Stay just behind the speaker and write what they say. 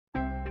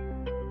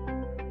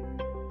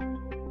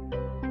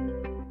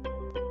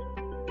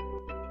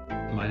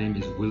my name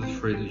is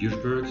Wilfred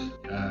Hushberg.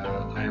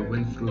 I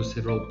went through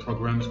several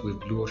programs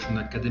with Blue Ocean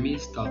Academy,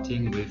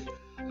 starting with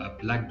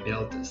Black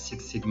Belt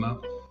Six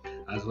Sigma,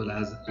 as well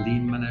as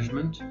Lean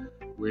Management,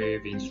 where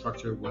the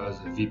instructor was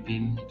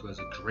VPIN. It was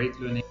a great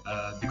learning.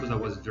 Because I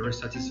was very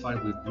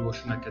satisfied with Blue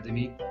Ocean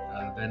Academy,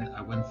 then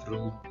I went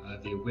through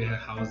the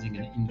warehousing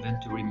and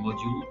inventory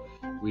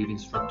module with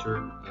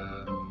instructor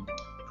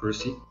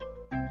Percy.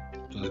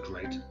 It was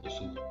great,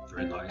 also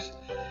very nice.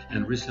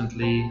 And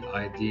recently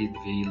I did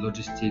the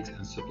logistics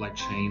and supply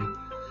chain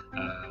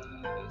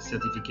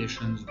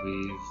certifications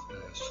with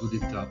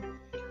Sudipta.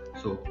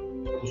 So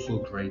also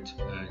great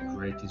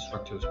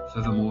instructors.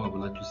 Furthermore, I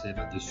would like to say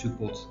that the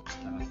support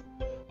staff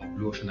of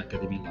Blue Ocean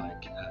Academy,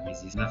 like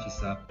Mrs.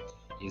 Nafisa,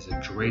 is a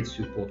great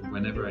support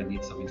whenever I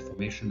need some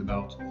information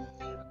about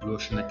Blue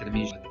Ocean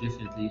Academy.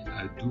 Definitely,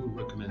 I do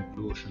recommend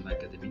Blue Ocean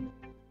Academy.